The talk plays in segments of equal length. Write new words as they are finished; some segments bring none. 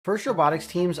First robotics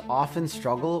teams often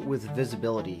struggle with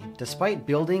visibility, despite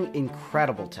building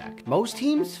incredible tech. Most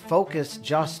teams focus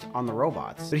just on the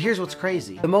robots. But here's what's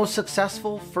crazy. The most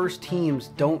successful first teams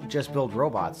don't just build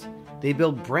robots. They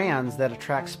build brands that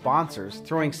attract sponsors,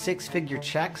 throwing six-figure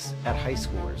checks at high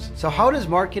schoolers. So how does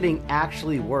marketing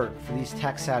actually work for these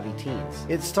tech-savvy teens?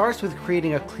 It starts with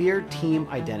creating a clear team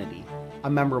identity. A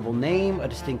memorable name, a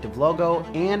distinctive logo,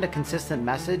 and a consistent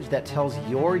message that tells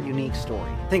your unique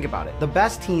story. Think about it. The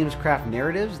best teams craft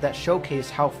narratives that showcase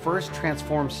how FIRST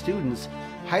transforms students,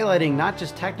 highlighting not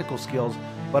just technical skills,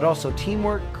 but also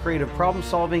teamwork, creative problem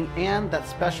solving, and that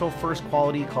special FIRST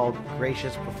quality called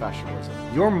gracious professionalism.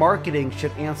 Your marketing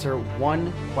should answer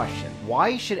one question.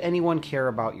 Why should anyone care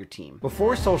about your team?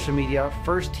 Before social media,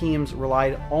 FIRST teams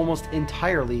relied almost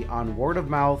entirely on word of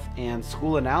mouth and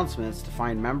school announcements to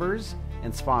find members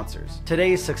and sponsors.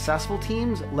 Today's successful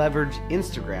teams leverage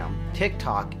Instagram,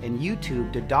 TikTok, and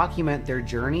YouTube to document their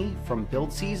journey from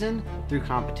build season through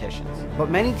competitions.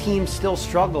 But many teams still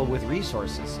struggle with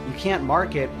resources. You can't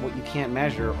market what you can't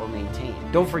measure or maintain.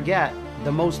 Don't forget,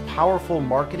 the most powerful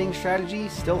marketing strategy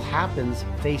still happens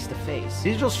face-to-face.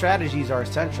 Digital strategies are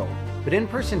essential, but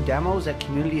in-person demos at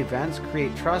community events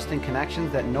create trust and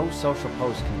connections that no social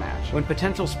post can match. When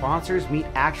potential sponsors meet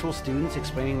actual students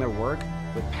explaining their work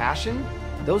with passion,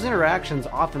 those interactions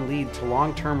often lead to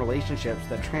long-term relationships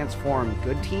that transform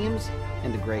good teams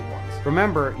into great ones.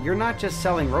 Remember, you're not just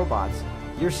selling robots,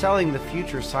 you're selling the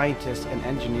future scientists and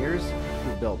engineers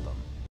who build them.